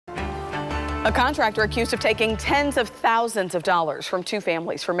A contractor accused of taking tens of thousands of dollars from two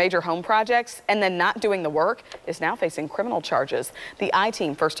families for major home projects and then not doing the work is now facing criminal charges. The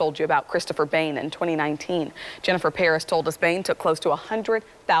I-Team first told you about Christopher Bain in 2019. Jennifer Paris told us Bain took close to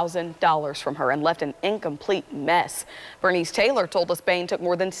 $100,000 from her and left an incomplete mess. Bernice Taylor told us Bain took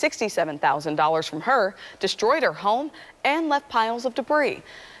more than $67,000 from her, destroyed her home, and left piles of debris.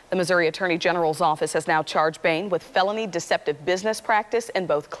 The Missouri Attorney General's office has now charged Bain with felony deceptive business practice in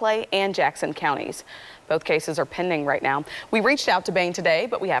both Clay and Jackson counties. Both cases are pending right now. We reached out to Bain today,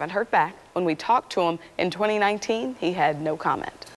 but we haven't heard back. When we talked to him in 2019, he had no comment.